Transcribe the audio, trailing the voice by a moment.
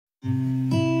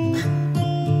Autumn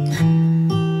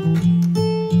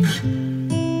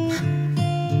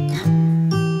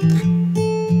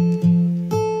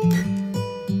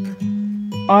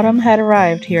had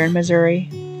arrived here in Missouri.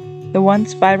 The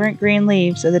once vibrant green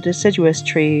leaves of the deciduous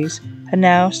trees had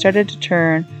now started to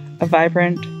turn a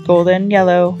vibrant golden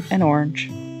yellow and orange.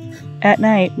 At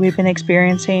night, we've been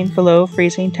experiencing below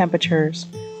freezing temperatures,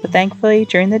 but thankfully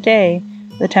during the day,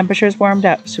 the temperatures warmed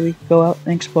up so we could go out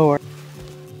and explore.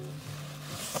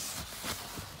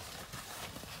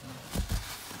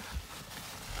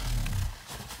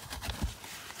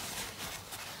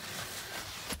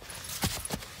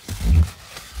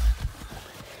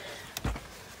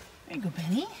 There you go,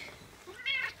 Bennie.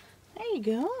 There you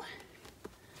go.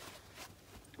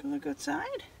 Go look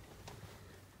outside.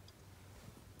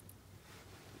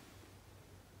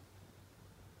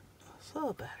 That's a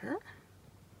little better.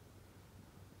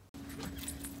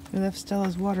 We left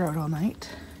Stella's water out all night.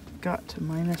 Got to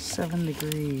 -7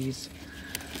 degrees.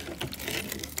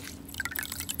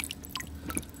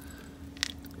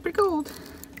 Pretty cold.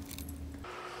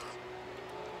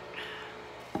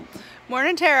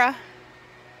 Morning, Tara.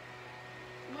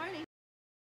 Morning.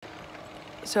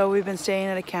 So we've been staying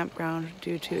at a campground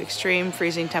due to extreme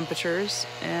freezing temperatures,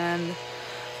 and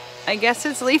I guess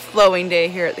it's leaf blowing day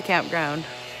here at the campground.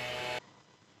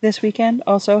 This weekend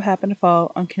also happened to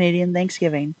fall on Canadian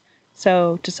Thanksgiving,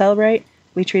 so to celebrate,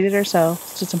 we treated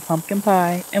ourselves to some pumpkin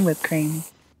pie and whipped cream.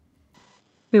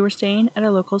 We were staying at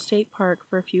a local state park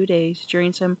for a few days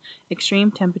during some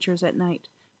extreme temperatures at night,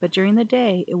 but during the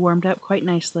day it warmed up quite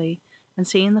nicely, and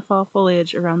seeing the fall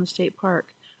foliage around the state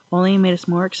park only made us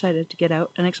more excited to get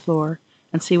out and explore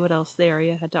and see what else the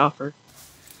area had to offer.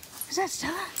 Who's that,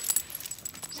 Stella?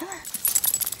 Stella?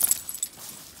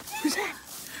 Who's that?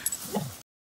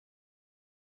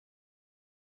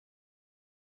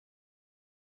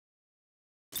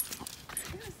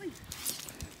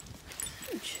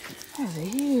 That's a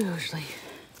huge leaf.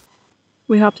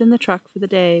 We hopped in the truck for the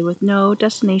day with no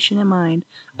destination in mind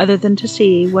other than to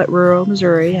see what rural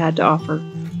Missouri had to offer.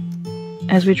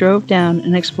 As we drove down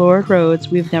and explored roads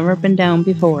we've never been down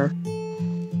before,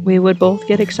 we would both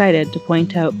get excited to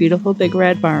point out beautiful big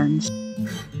red barns.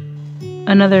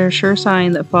 Another sure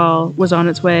sign that fall was on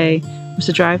its way was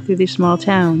to drive through these small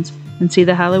towns and see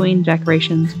the Halloween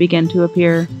decorations begin to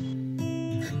appear.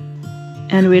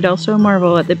 And we'd also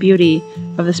marvel at the beauty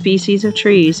of the species of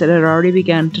trees that had already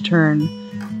begun to turn,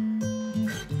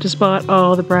 to spot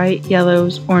all the bright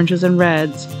yellows, oranges, and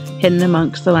reds hidden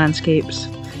amongst the landscapes.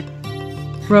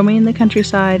 Roaming the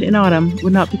countryside in autumn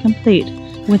would not be complete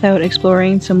without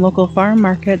exploring some local farm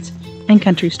markets and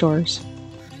country stores.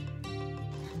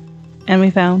 And we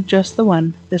found just the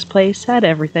one. This place had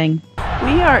everything.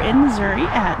 We are in Missouri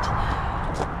at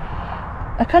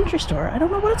a country store. I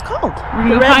don't know what it's called. We're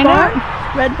gonna find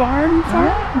out. Red Barn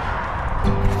Farm.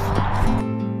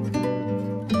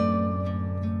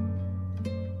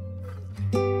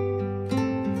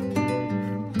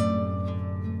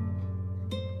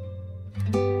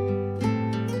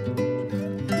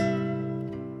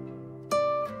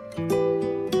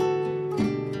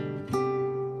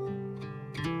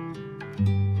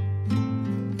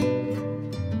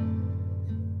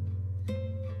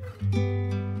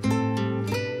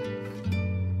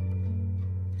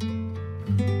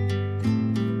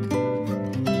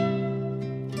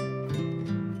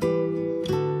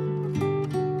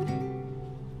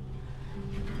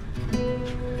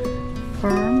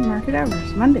 Farm market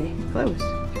hours, Monday, closed,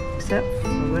 except for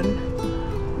when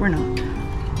we're not.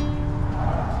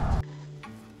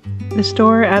 The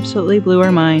store absolutely blew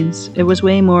our minds. It was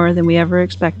way more than we ever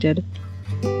expected.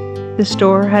 The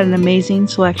store had an amazing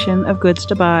selection of goods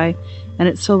to buy, and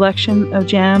its selection of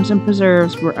jams and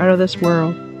preserves were out of this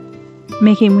world,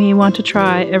 making me want to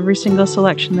try every single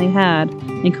selection they had,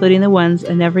 including the ones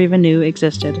I never even knew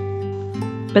existed.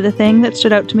 But the thing that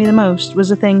stood out to me the most was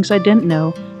the things I didn't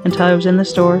know until I was in the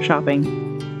store shopping.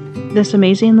 This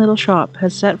amazing little shop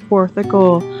has set forth a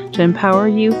goal to empower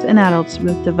youth and adults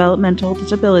with developmental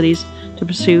disabilities to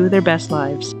pursue their best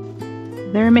lives.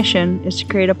 Their mission is to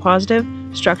create a positive,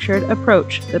 structured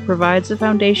approach that provides the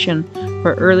foundation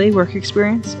for early work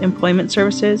experience, employment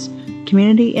services,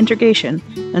 community integration,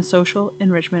 and social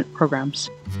enrichment programs.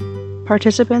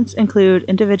 Participants include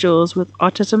individuals with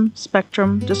autism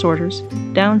spectrum disorders,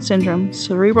 Down syndrome,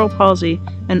 cerebral palsy,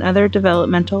 and other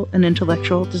developmental and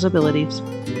intellectual disabilities.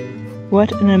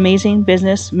 What an amazing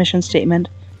business mission statement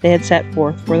they had set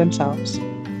forth for themselves.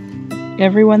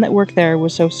 Everyone that worked there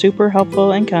was so super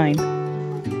helpful and kind.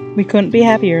 We couldn't be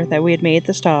happier that we had made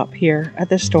the stop here at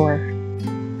this store.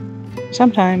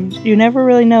 Sometimes you never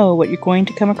really know what you're going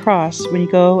to come across when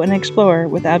you go and explore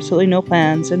with absolutely no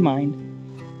plans in mind.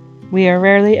 We are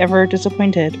rarely ever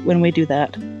disappointed when we do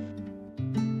that.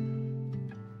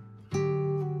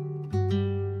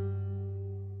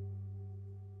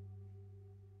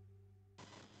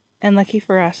 And lucky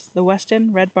for us, the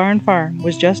Weston Red Barn Farm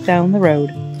was just down the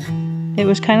road. It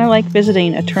was kind of like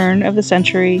visiting a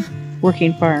turn-of-the-century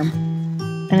working farm,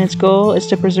 and its goal is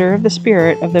to preserve the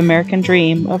spirit of the American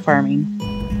dream of farming.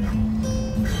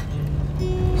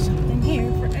 Something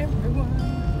here for everyone.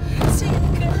 See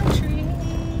the country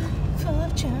full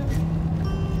of charm.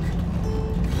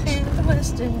 And the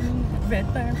Weston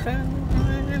Red Barn Farm.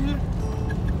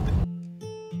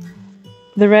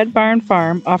 The Red Barn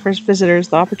Farm offers visitors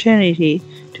the opportunity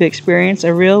to experience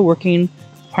a real working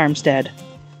farmstead.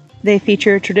 They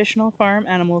feature traditional farm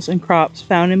animals and crops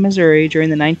found in Missouri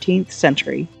during the 19th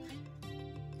century.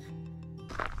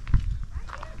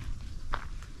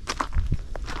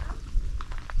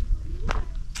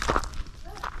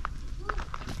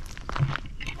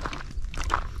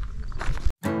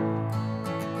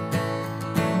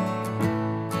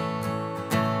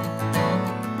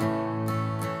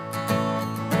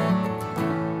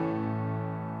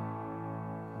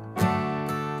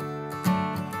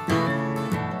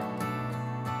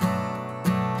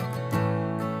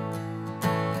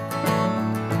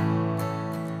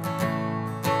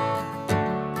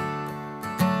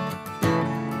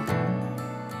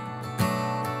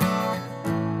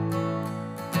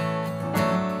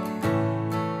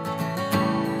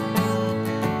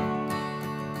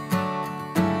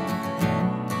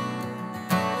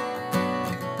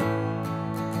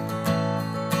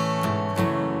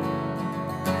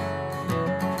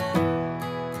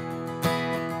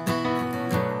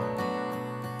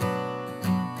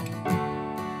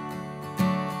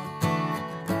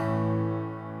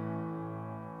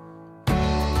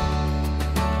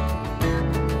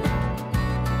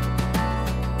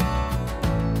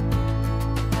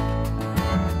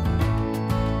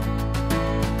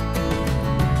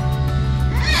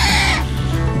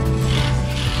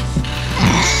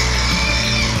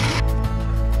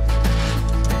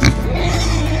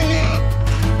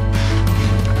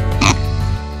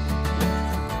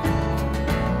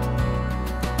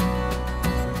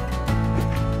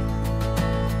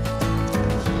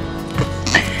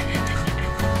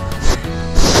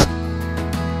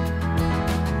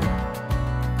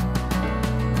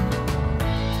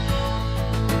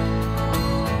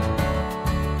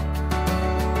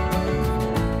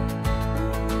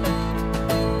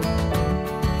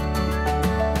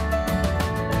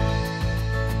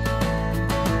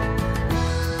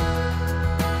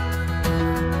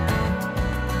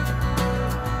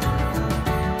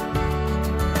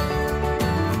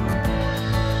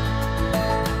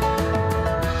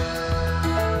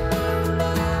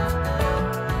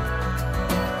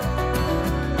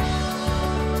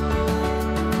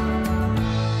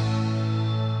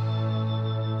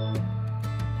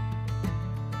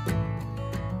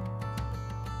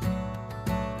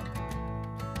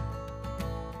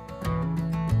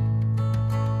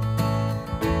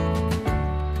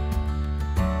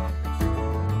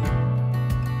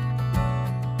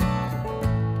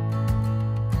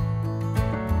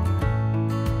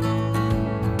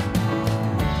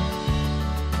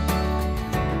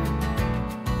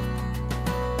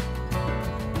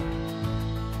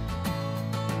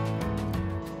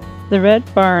 The Red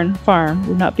Barn Farm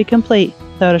would not be complete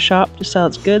without a shop to sell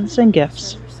its goods and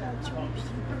gifts.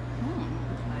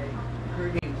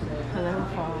 Hello,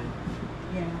 Fall.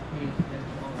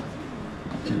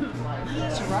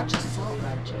 It's a Rochester salt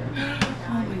right here.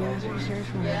 Oh my gosh, are you serious?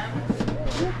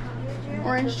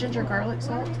 Orange ginger garlic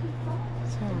salt.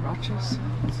 It's all Rochester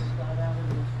salt.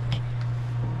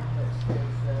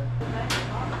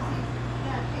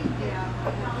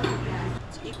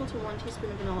 It's equal to 1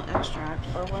 teaspoon of vanilla extract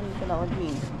or 1 vanilla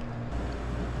bean.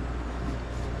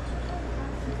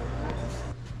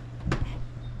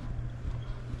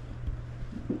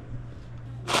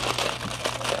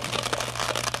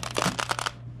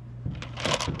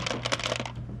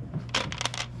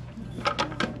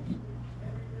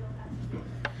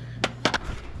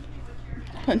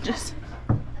 Sponges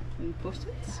and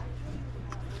post-its.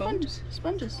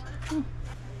 Sponges. Oh.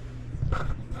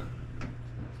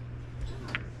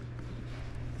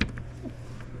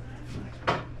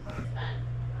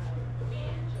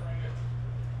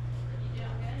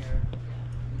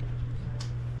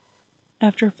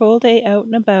 After a full day out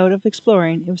and about of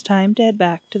exploring, it was time to head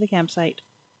back to the campsite.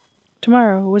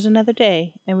 Tomorrow was another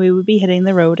day, and we would be hitting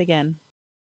the road again.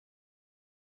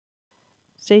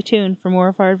 Stay tuned for more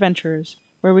of our adventures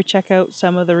where we check out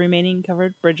some of the remaining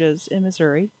covered bridges in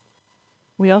Missouri.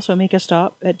 We also make a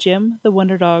stop at Jim the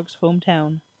Wonder Dog's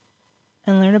hometown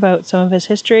and learn about some of his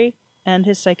history and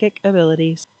his psychic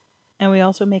abilities. And we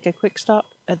also make a quick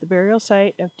stop at the burial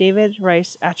site of David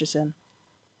Rice Atchison,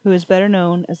 who is better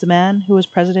known as the man who was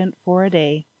president for a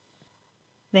day.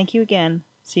 Thank you again.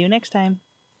 See you next time.